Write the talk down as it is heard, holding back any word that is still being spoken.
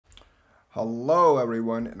Hello,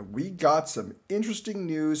 everyone, and we got some interesting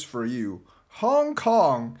news for you. Hong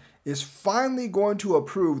Kong is finally going to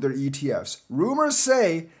approve their ETFs. Rumors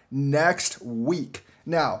say next week.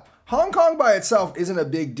 Now, Hong Kong by itself isn't a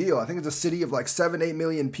big deal. I think it's a city of like 7, 8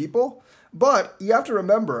 million people. But you have to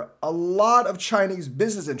remember, a lot of Chinese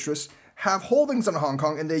business interests have holdings in Hong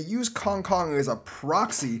Kong, and they use Hong Kong as a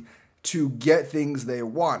proxy to get things they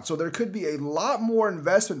want. So there could be a lot more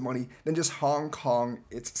investment money than just Hong Kong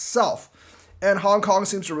itself. And Hong Kong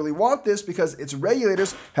seems to really want this because its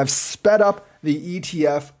regulators have sped up the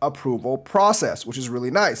ETF approval process, which is really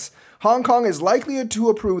nice. Hong Kong is likely to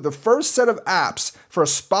approve the first set of apps for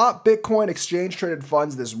spot Bitcoin exchange traded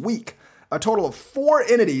funds this week. A total of 4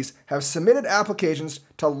 entities have submitted applications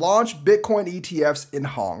to launch Bitcoin ETFs in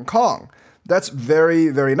Hong Kong. That's very,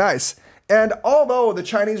 very nice. And although the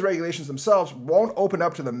Chinese regulations themselves won't open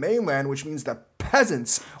up to the mainland, which means the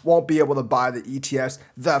peasants won't be able to buy the ETFs,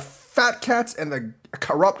 the fat cats and the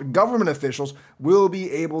corrupt government officials will be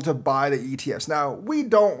able to buy the ETFs. Now, we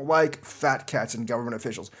don't like fat cats and government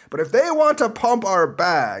officials, but if they want to pump our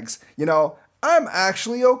bags, I'm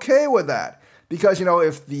actually okay with that. Because,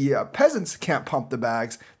 if the peasants can't pump the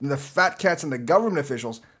bags, then the fat cats and the government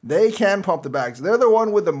officials, they can pump the bags. They're the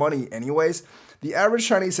one with the money anyways. The average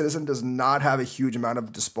Chinese citizen does not have a huge amount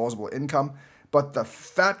of disposable income, but the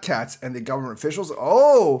fat cats and the government officials,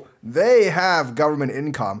 they have government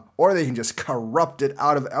income, or they can just corrupt it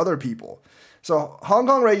out of other people. So Hong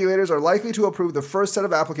Kong regulators are likely to approve the first set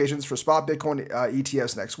of applications for spot Bitcoin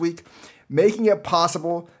ETFs next week, making it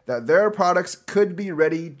possible that their products could be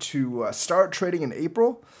ready to start trading in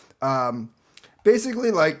April. Basically,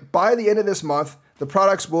 like by the end of this month, the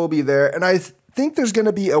products will be there, and I think there's going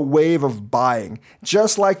to be a wave of buying,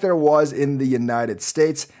 just like there was in the United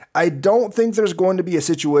States. I don't think there's going to be a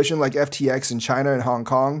situation like FTX in China and Hong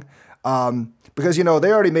Kong, because, they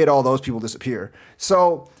already made all those people disappear.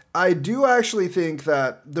 So I do actually think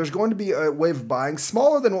that there's going to be a wave of buying,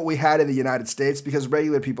 smaller than what we had in the United States, because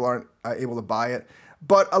regular people aren't able to buy it.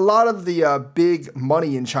 But a lot of the big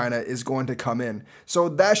money in China is going to come in. So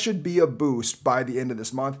that should be a boost by the end of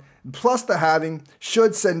this month. Plus the halving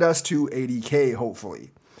should send us to 80K,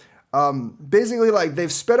 hopefully. Basically, like,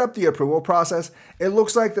 they've sped up the approval process. It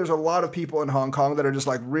looks like there's a lot of people in Hong Kong that are just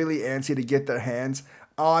like really antsy to get their hands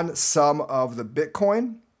on some of the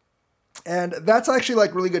Bitcoin. And that's actually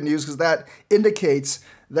like really good news, because that indicates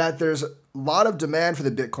that there's a lot of demand for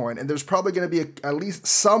the Bitcoin, and there's probably going to be at least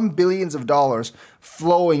some billions of dollars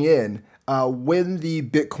flowing in when the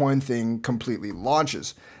Bitcoin thing completely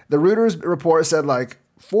launches. The Reuters report said like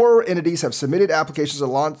 4 entities have submitted applications to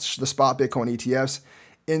launch the spot Bitcoin ETFs.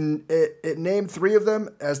 It named 3 of them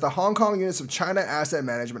as the Hong Kong units of China Asset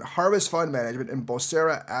Management, Harvest Fund Management, and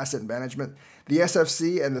Bosera Asset Management. The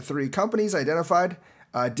SFC and the 3 companies identified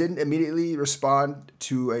didn't immediately respond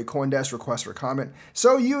to a CoinDesk request for comment.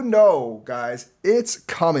 So guys, it's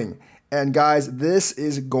coming. And guys, this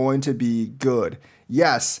is going to be good.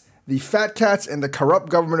 Yes, the fat cats and the corrupt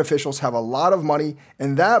government officials have a lot of money,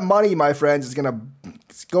 and that money, my friends, is going to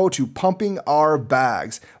go to pumping our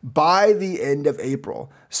bags by the end of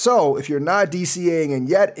April. So if you're not DCAing in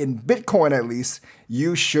yet, in Bitcoin at least,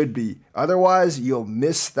 you should be. Otherwise, you'll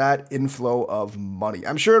miss that inflow of money.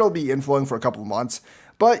 I'm sure it'll be inflowing for a couple of months,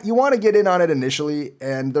 but you want to get in on it initially,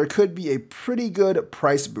 and there could be a pretty good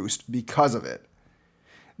price boost because of it.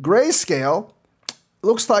 Grayscale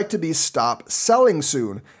looks like to be stopped selling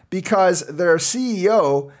soon, because their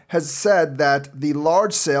CEO has said that the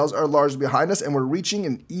large sales are largely behind us and we're reaching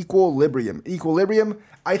an equilibrium. Equilibrium,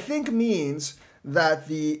 I think, means that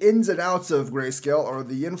the ins and outs of Grayscale, or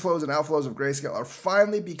the inflows and outflows of Grayscale, are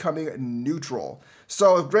finally becoming neutral.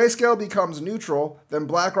 So if Grayscale becomes neutral, then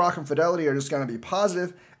BlackRock and Fidelity are just going to be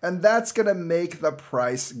positive, and that's going to make the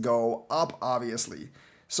price go up, obviously.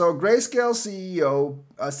 So Grayscale CEO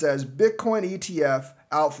says Bitcoin ETF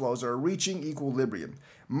outflows are reaching equilibrium.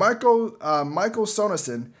 Michael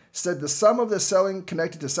Soneson said the sum of the selling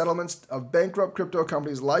connected to settlements of bankrupt crypto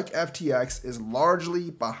companies like FTX is largely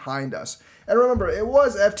behind us. And remember, it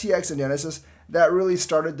was FTX and Genesis that really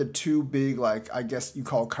started the 2 big, I guess you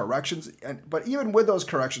call corrections. But even with those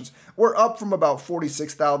corrections, we're up from about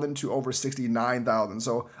 46,000 to over 69,000.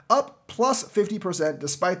 So up plus 50%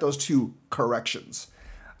 despite those 2 corrections.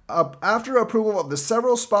 After approval of the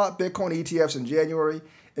several spot Bitcoin ETFs in January,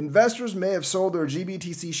 investors may have sold their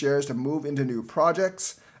GBTC shares to move into new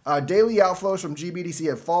projects. Daily outflows from GBTC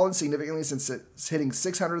have fallen significantly since hitting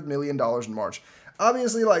 $600 million in March.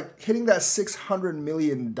 obviously, like hitting that $600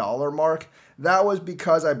 million mark, that was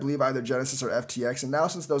because I believe either Genesis or FTX. And now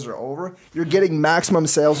since those are over, you're getting maximum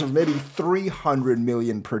sales of maybe 300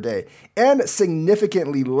 million per day and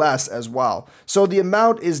significantly less as well. So the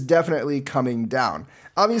amount is definitely coming down.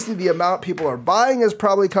 Obviously, the amount people are buying is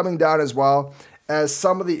probably coming down as well, as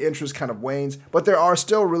some of the interest kind of wanes, but there are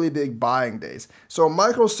still really big buying days. So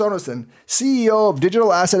Michael Sonerson, CEO of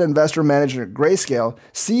digital asset investor manager Grayscale,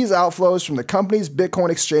 sees outflows from the company's Bitcoin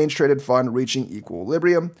exchange traded fund reaching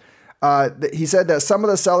equilibrium. He said that some of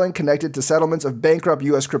the selling connected to settlements of bankrupt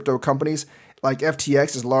U.S. crypto companies like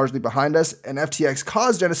FTX is largely behind us, and FTX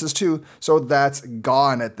caused Genesis too, so that's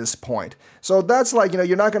gone at this point. So that's like,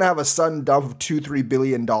 you're not going to have a sudden dump of $2-3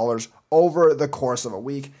 billion over the course of a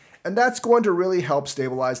week. And that's going to really help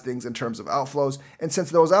stabilize things in terms of outflows. And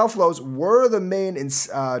since those outflows were the main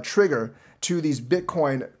trigger to these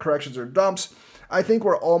Bitcoin corrections or dumps, I think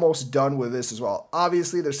we're almost done with this as well.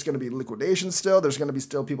 Obviously, there's going to be liquidation still. There's going to be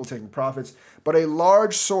still people taking profits. But a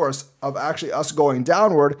large source of actually us going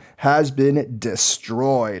downward has been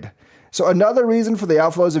destroyed. So another reason for the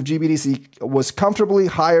outflows of GBTC was comfortably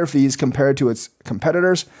higher fees compared to its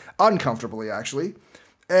competitors. Uncomfortably, actually.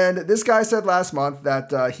 And this guy said last month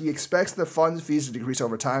that he expects the fund's fees to decrease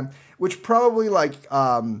over time, which probably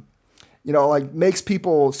makes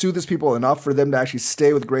people, soothes people enough for them to actually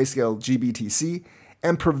stay with Grayscale GBTC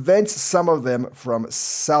and prevents some of them from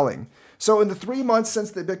selling. So in the 3 months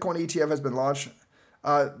since the Bitcoin ETF has been launched,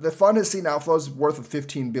 the fund has seen outflows worth of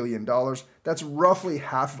 $15 billion. That's roughly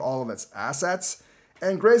half of all of its assets.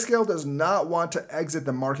 And Grayscale does not want to exit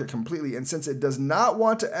the market completely. And since it does not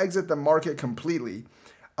want to exit the market completely,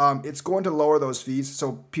 it's going to lower those fees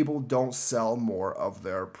so people don't sell more of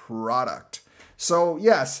their product. So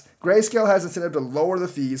yes, Grayscale has incentive to lower the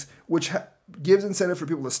fees, which gives incentive for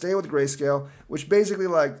people to stay with Grayscale, which basically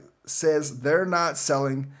says they're not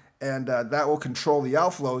selling, and that will control the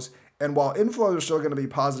outflows. And while inflows are still going to be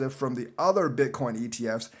positive from the other Bitcoin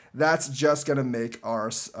ETFs, that's just going to make our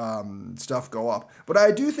stuff go up. But I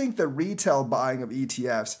do think the retail buying of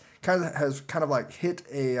ETFs has hit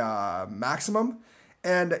a maximum.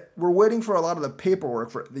 And we're waiting for a lot of the paperwork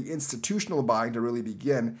for the institutional buying to really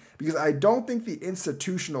begin, because I don't think the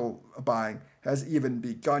institutional buying has even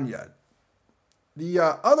begun yet. The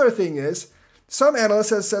other thing is, some analysts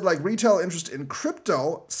have said retail interest in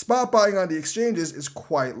crypto, spot buying on the exchanges is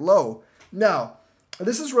quite low. Now,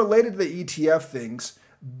 this is related to the ETF things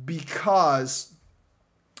because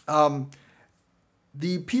the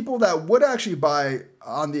people that would actually buy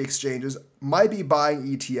on the exchanges might be buying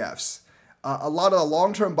ETFs. A lot of the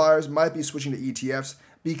long-term buyers might be switching to ETFs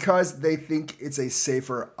because they think it's a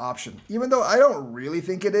safer option. Even though I don't really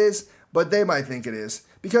think it is, but they might think it is.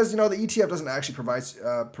 Because, the ETF doesn't actually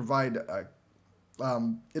provide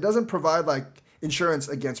insurance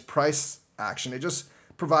against price action. It just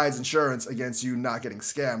provides insurance against you not getting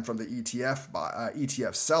scammed from the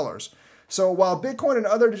ETF sellers. So while Bitcoin and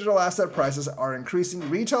other digital asset prices are increasing,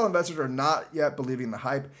 retail investors are not yet believing the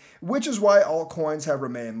hype, which is why altcoins have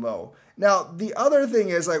remained low. Now, the other thing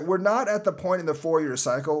is we're not at the point in the 4-year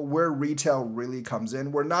cycle where retail really comes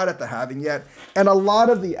in. We're not at the halving yet. And a lot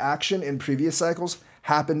of the action in previous cycles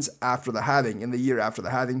happens after the halving, in the year after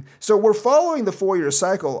the halving. So we're following the 4-year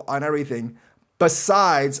cycle on everything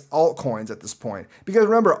besides altcoins at this point. Because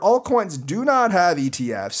remember, altcoins do not have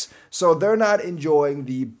ETFs, so they're not enjoying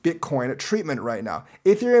the Bitcoin treatment right now.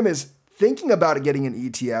 Ethereum is thinking about getting an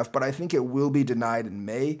ETF, but I think it will be denied in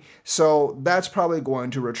May. So that's probably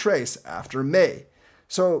going to retrace after May.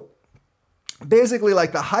 So basically,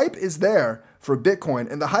 the hype is there for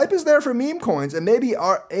Bitcoin, and the hype is there for meme coins, and maybe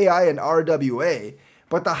AI and RWA,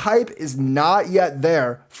 but the hype is not yet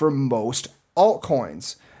there for most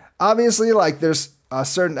altcoins. Obviously, there's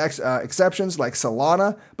certain exceptions like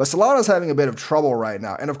Solana, but Solana's having a bit of trouble right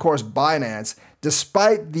now. And of course, Binance,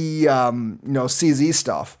 despite the CZ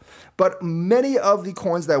stuff. But many of the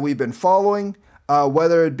coins that we've been following,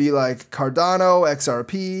 whether it be Cardano,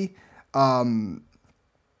 XRP, and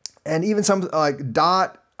even some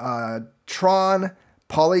DOT, Tron,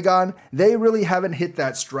 Polygon, they really haven't hit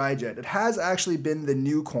that stride yet. It has actually been the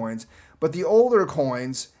new coins, but the older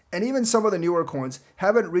coins and even some of the newer coins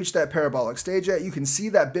haven't reached that parabolic stage yet. You can see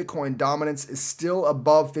that Bitcoin dominance is still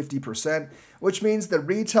above 50%, which means the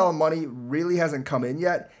retail money really hasn't come in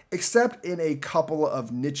yet, except in a couple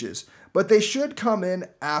of niches. But they should come in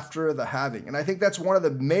after the halving. And I think that's one of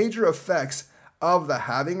the major effects of the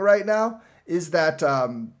halving right now, is that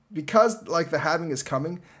because the halving is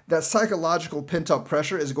coming, that psychological pent-up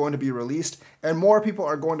pressure is going to be released, and more people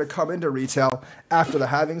are going to come into retail after the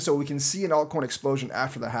halving, so we can see an altcoin explosion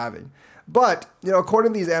after the halving. But,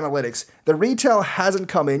 according to these analytics, the retail hasn't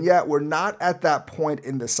come in yet. We're not at that point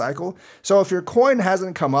in the cycle. So if your coin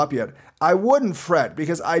hasn't come up yet, I wouldn't fret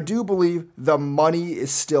because I do believe the money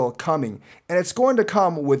is still coming and it's going to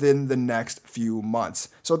come within the next few months.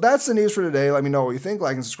 So that's the news for today. Let me know what you think.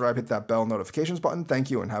 Like and subscribe, hit that bell notifications button.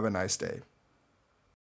 Thank you and have a nice day.